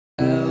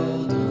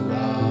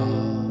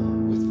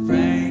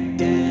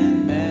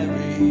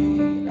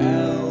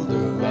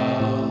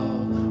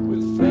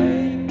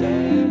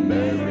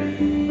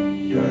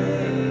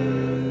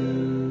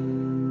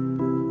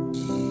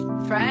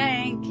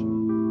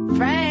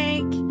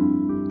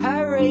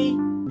Mary,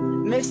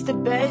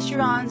 Mr.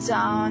 Bergeron's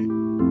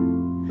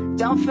on.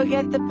 Don't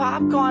forget the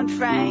popcorn,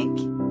 Frank.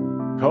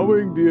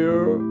 Coming,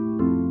 dear.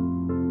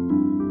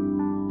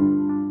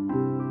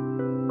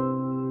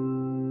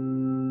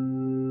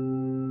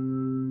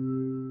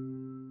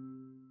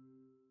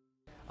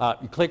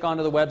 You click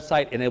onto the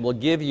website and it will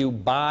give you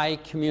by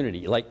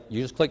community. Like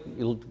you just click,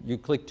 you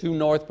click to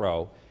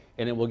Northboro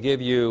and it will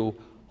give you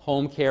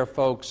home care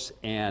folks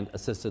and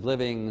assisted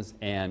livings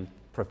and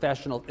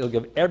professionals. It'll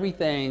give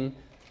everything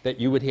that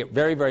you would hear,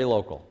 very, very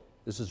local.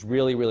 This is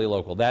really, really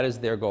local. That is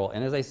their goal.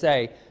 And as I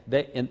say,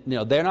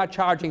 they're not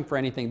charging for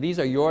anything. These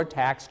are your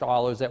tax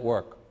dollars at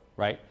work,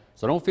 right?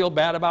 So don't feel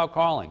bad about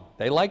calling.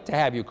 They like to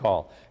have you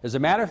call. As a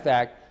matter of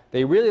fact,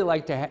 they really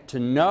like to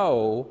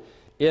know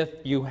if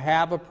you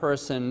have a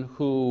person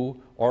who,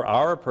 or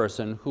are a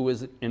person who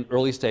is in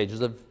early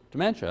stages of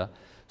dementia,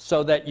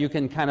 so that you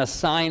can kind of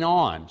sign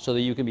on, so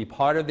that you can be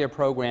part of their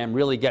program,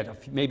 really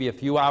get maybe a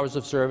few hours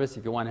of service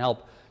if you want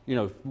help, you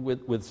know,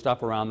 with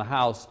stuff around the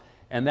house,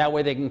 and that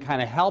way they can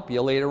kind of help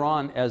you later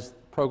on as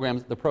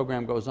the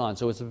program goes on.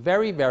 So it's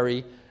very,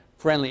 very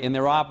friendly, and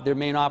their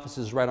main office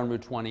is right on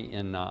Route 20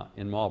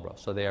 in Marlboro,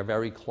 so they are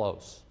very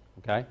close,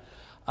 okay?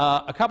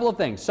 A couple of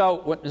things.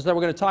 So we're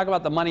going to talk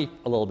about the money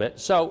a little bit.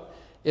 So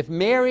if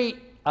Mary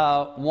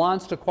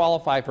wants to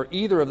qualify for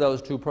either of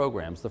those two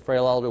programs, the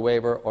Frail Elder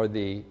Waiver or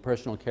the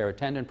Personal Care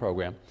Attendant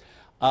Program,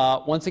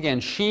 once again,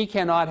 she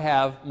cannot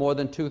have more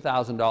than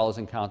 $2,000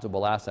 in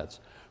countable assets.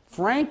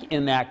 Frank,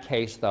 in that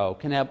case, though,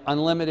 can have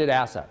unlimited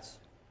assets.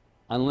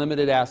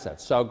 Unlimited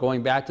assets. So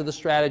going back to the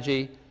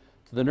strategy,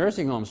 to the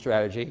nursing home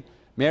strategy,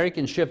 Mary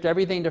can shift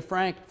everything to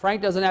Frank.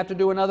 Frank doesn't have to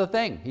do another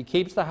thing. He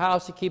keeps the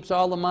house, he keeps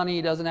all the money,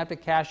 he doesn't have to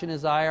cash in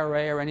his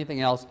IRA or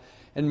anything else,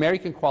 and Mary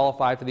can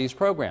qualify for these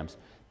programs.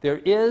 There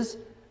is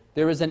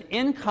an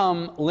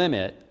income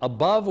limit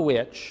above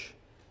which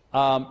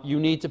you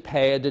need to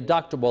pay a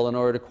deductible in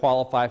order to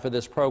qualify for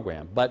this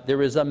program. But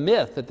there is a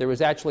myth that there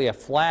is actually a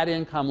flat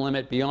income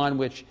limit beyond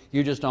which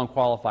you just don't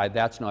qualify.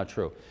 That's not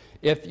true.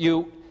 If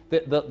you,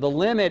 the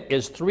limit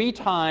is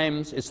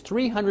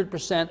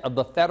 300% of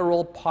the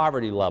federal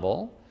poverty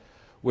level,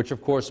 which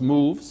of course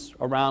moves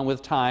around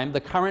with time.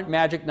 The current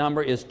magic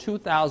number is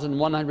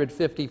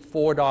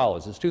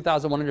 $2,154. It's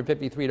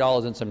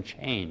 $2,153 and some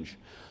change.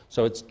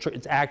 So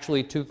it's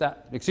actually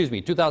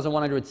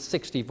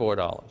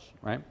 $2,164,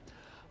 right?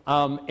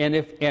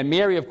 And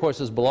Mary, of course,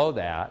 is below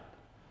that,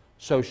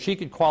 so she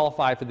could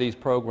qualify for these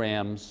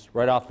programs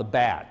right off the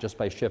bat just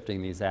by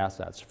shifting these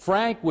assets.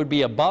 Frank would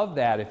be above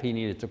that if he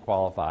needed to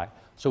qualify,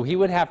 so he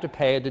would have to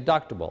pay a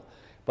deductible.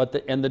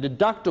 And the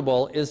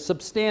deductible is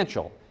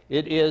substantial.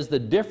 It is the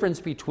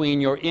difference between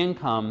your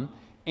income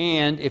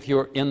and, if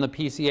you're in the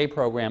PCA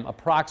program,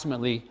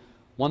 approximately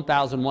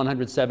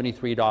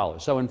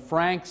 $1,173. So in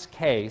Frank's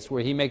case,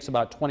 where he makes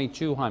about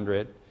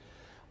 $2,200,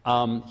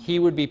 he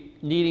would be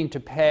needing to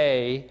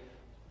pay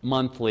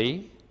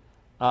monthly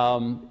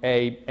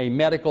he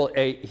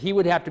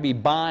would have to be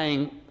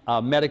buying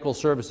medical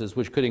services,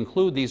 which could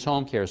include these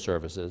home care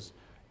services,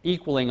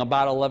 equaling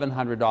about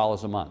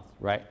 $1,100 a month,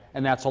 right?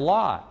 And that's a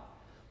lot.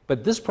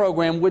 But this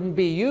program wouldn't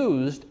be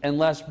used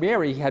unless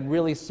Mary had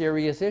really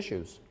serious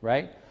issues,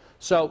 right?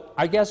 So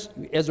I guess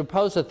as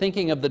opposed to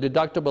thinking of the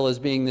deductible as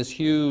being this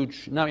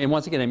huge, no, and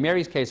once again, in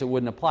Mary's case, it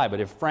wouldn't apply,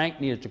 but if Frank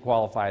needed to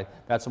qualify,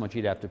 that's how much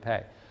he'd have to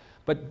pay.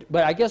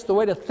 But I guess the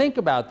way to think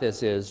about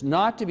this is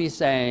not to be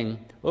saying,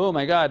 oh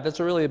my God, that's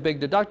really a big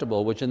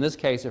deductible, which in this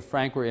case, if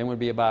Frank were in, would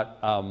be about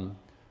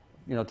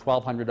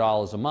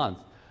 $1,200 a month,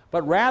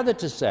 but rather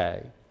to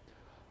say,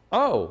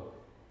 oh,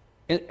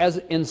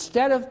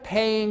 instead of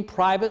paying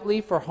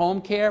privately for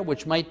home care,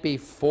 which might be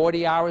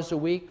 40 hours a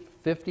week,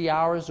 50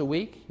 hours a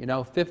week,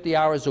 50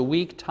 hours a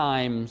week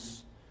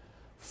times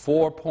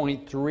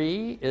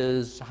 4.3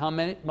 is how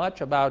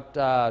much?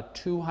 About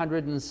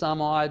 200 and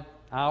some odd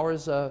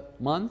hours a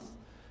month,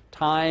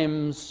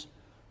 times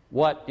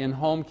what in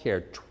home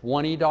care?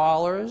 $20,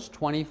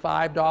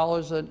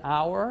 $25 an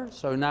hour?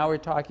 So now we're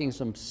talking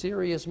some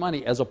serious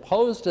money, as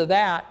opposed to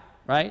that,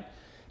 right?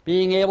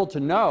 Being able to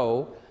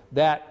know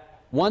that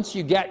once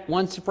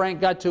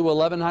Frank got to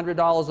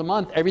 $1,100 a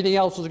month, everything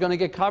else was going to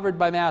get covered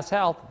by Mass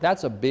Health.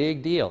 That's a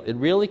big deal. It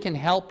really can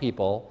help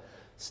people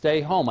stay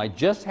home. I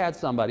just had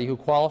somebody who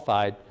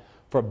qualified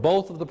for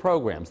both of the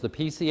programs, the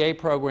PCA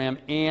program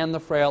and the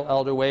Frail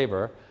Elder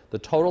Waiver. The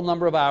total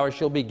number of hours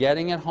she'll be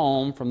getting at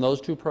home from those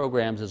two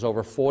programs is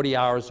over 40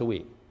 hours a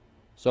week.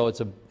 So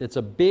it's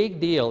a big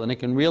deal, and it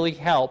can really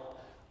help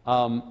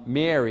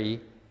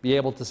Mary be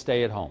able to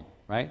stay at home,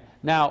 right?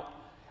 Now,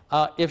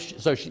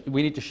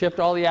 we need to shift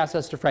all the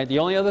assets to Frank. The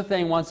only other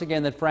thing, once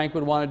again, that Frank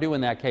would want to do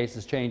in that case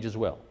is change his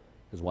will.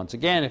 Because once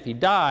again, if he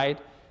died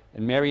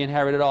and Mary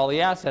inherited all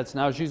the assets,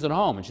 now she's at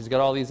home and she's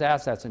got all these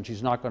assets and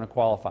she's not going to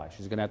qualify.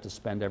 She's going to have to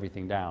spend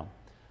everything down.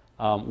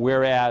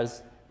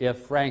 Whereas if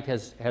Frank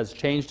has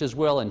changed his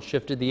will and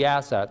shifted the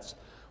assets,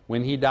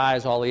 when he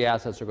dies, all the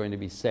assets are going to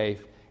be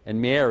safe. And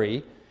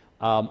Mary,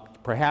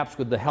 perhaps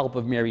with the help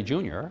of Mary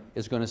Jr.,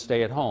 is going to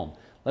stay at home.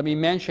 Let me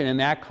mention in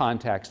that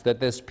context that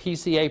this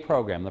PCA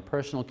program, the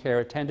Personal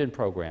Care Attendant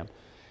Program,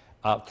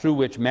 through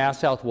which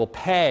MassHealth will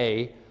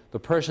pay the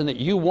person that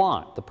you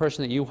want, the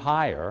person that you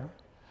hire,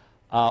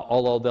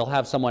 although they'll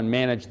have someone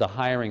manage the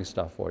hiring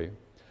stuff for you,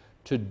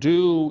 to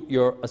do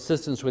your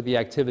assistance with the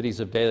activities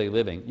of daily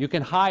living. You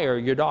can hire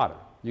your daughter.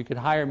 You could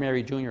hire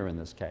Mary Jr. in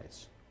this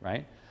case,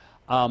 right?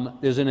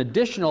 There's an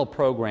additional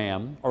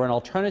program or an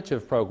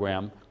alternative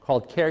program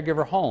called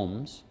Caregiver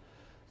Homes,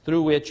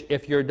 through which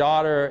if your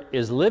daughter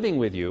is living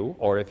with you,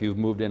 or if you've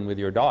moved in with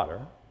your daughter,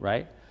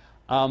 right,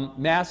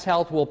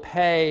 MassHealth will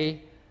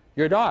pay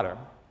your daughter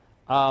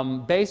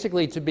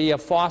basically to be a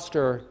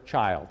foster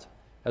child.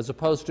 As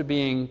opposed to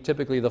being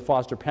typically the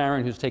foster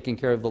parent who's taking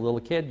care of the little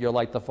kid, you're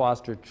like the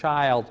foster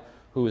child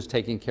who is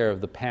taking care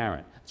of the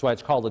parent. That's why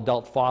it's called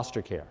adult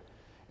foster care.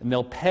 And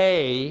they'll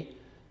pay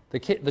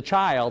the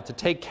child to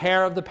take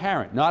care of the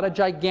parent, not a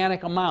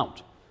gigantic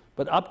amount,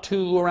 but up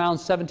to around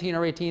 $17,000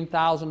 or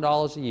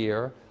 $18,000 a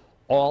year,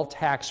 all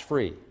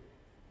tax-free,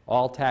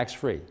 all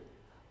tax-free.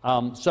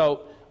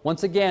 So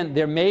once again,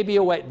 there may be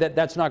a way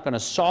that's not going to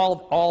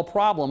solve all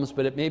problems,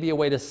 but it may be a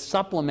way to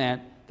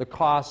supplement the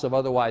costs of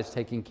otherwise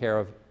taking care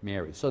of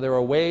Mary. So there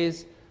are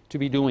ways to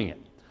be doing it.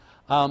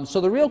 So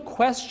the real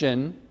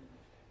question,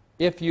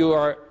 if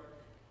you're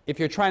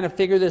trying to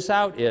figure this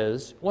out,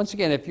 is, once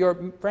again, if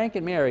you're Frank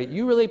and Mary,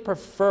 you really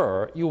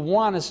prefer, you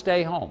want to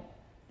stay home.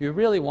 You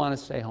really want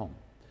to stay home.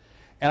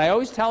 And I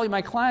always tell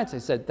my clients, I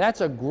said,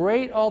 that's a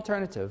great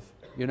alternative,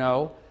 you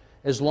know,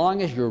 as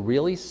long as you're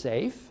really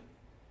safe,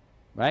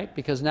 right?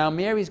 Because now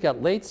Mary's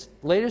got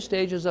later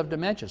stages of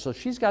dementia, so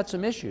she's got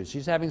some issues.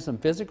 She's having some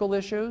physical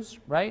issues,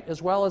 right,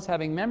 as well as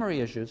having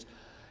memory issues.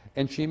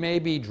 And she may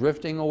be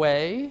drifting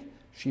away.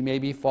 She may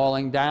be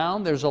falling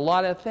down. There's a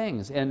lot of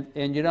things. And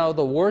you know,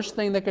 the worst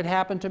thing that could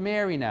happen to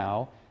Mary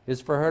now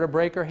is for her to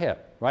break her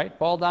hip, right?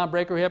 Fall down,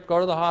 break her hip, go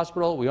to the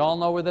hospital. We all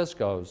know where this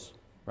goes,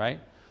 right?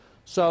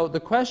 So the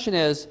question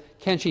is,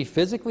 can she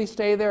physically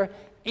stay there?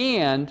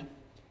 And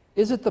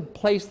is it the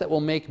place that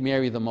will make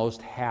Mary the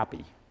most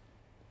happy?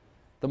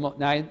 Now,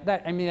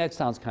 I mean, that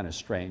sounds kind of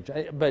strange,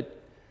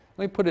 but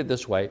let me put it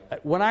this way.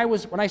 When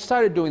I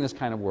started doing this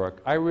kind of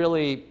work, I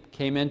really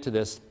came into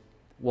this,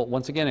 well,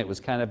 once again, it was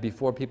kind of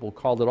before people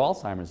called it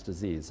Alzheimer's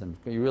disease, and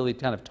we really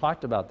kind of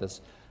talked about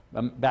this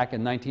back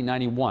in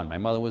 1991. My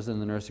mother was in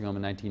the nursing home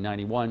in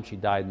 1991. She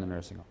died in the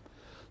nursing home.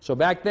 So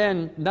back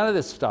then, none of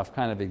this stuff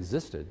kind of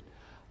existed.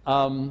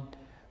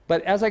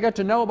 But as I got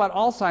to know about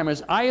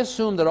Alzheimer's, I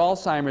assumed that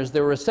Alzheimer's,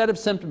 there were a set of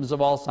symptoms of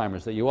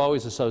Alzheimer's that you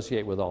always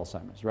associate with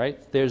Alzheimer's,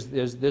 right?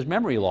 There's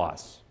memory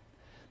loss.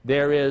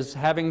 There is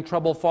having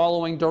trouble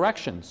following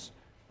directions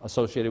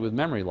associated with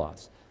memory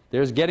loss.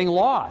 There's getting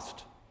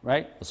lost,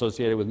 right?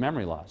 Associated with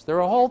memory loss. There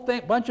are a whole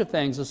bunch of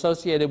things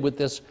associated with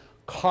this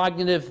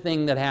cognitive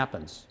thing that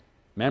happens,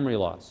 memory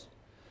loss.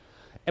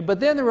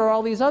 But then there are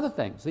all these other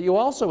things that you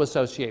also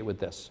associate with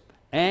this.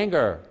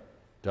 Anger,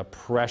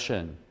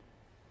 depression,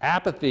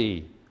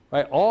 apathy,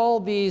 right? All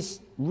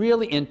these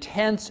really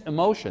intense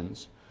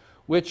emotions,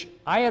 which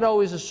I had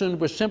always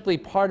assumed were simply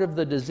part of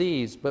the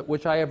disease, but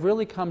which I have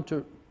really come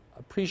to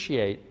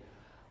appreciate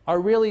are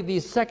really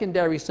these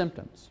secondary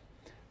symptoms.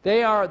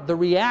 They are the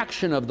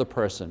reaction of the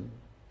person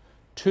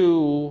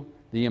to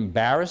the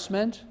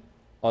embarrassment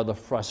or the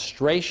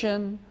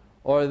frustration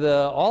or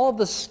all of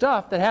the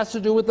stuff that has to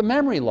do with the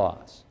memory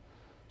loss.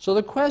 So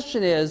the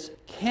question is,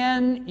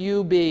 can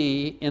you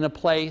be in a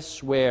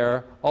place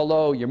where,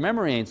 although your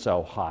memory ain't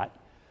so hot,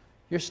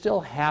 you're still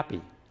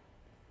happy?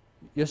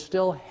 You're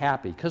still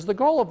happy. Because the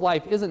goal of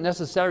life isn't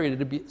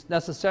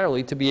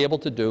necessarily to be able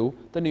to do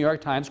the New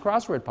York Times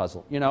crossword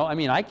puzzle. You know, I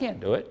mean, I can't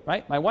do it,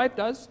 right? My wife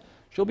does.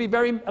 She'll be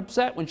very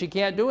upset when she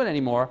can't do it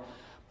anymore.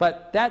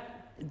 But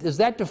does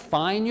that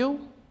define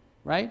you,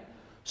 right?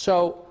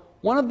 So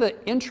one of the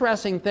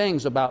interesting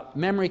things about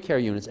memory care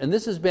units, and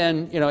this has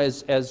been, you know,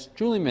 as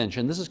Julie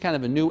mentioned, this is kind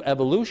of a new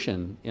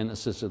evolution in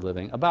assisted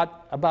living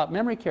about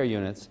memory care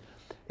units,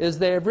 is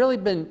they have really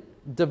been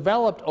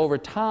developed over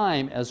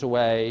time as a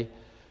way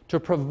to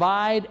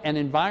provide an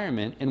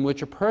environment in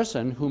which a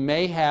person who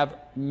may have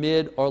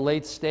mid or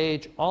late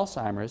stage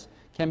Alzheimer's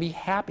can be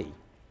happy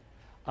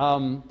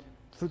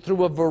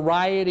through a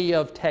variety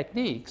of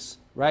techniques,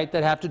 right,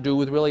 that have to do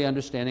with really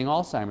understanding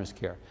Alzheimer's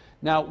care.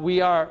 Now,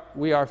 we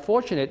are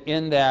fortunate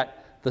in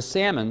that the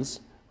Salmons,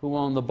 who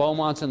own the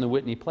Beaumonts and the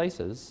Whitney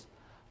Places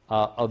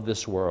of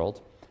this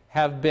world,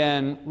 have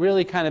been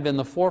really kind of in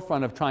the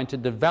forefront of trying to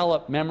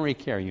develop memory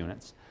care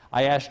units.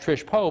 I asked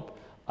Trish Pope,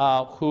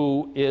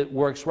 who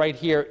works right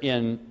here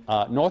in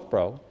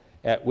Northboro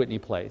at Whitney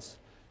Place,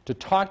 to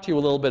talk to you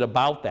a little bit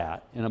about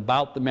that and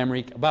about the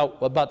memory,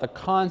 about the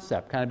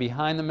concept kind of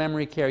behind the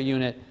memory care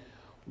unit,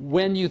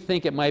 when you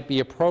think it might be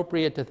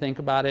appropriate to think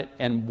about it,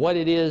 and what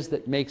it is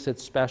that makes it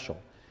special.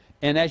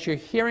 And as you're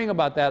hearing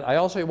about that, I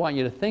also want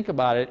you to think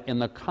about it in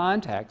the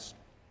context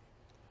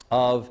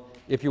of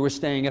if you were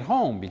staying at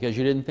home because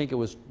you didn't think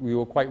you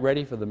were quite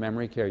ready for the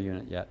memory care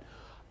unit yet.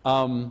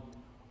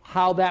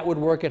 How that would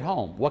work at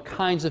home, what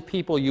kinds of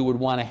people you would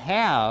want to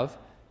have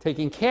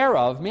taking care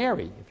of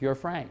Mary, if you're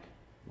Frank,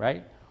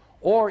 right?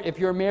 Or if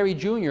you're Mary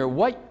Jr.,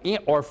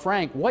 or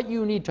Frank, what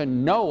you need to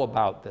know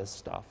about this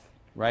stuff,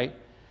 right?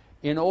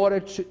 in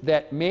order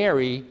that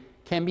Mary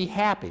can be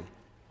happy.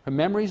 Her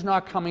memory's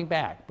not coming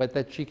back, but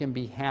that she can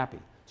be happy.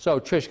 So,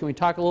 Trish, can we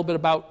talk a little bit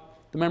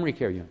about the memory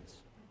care units?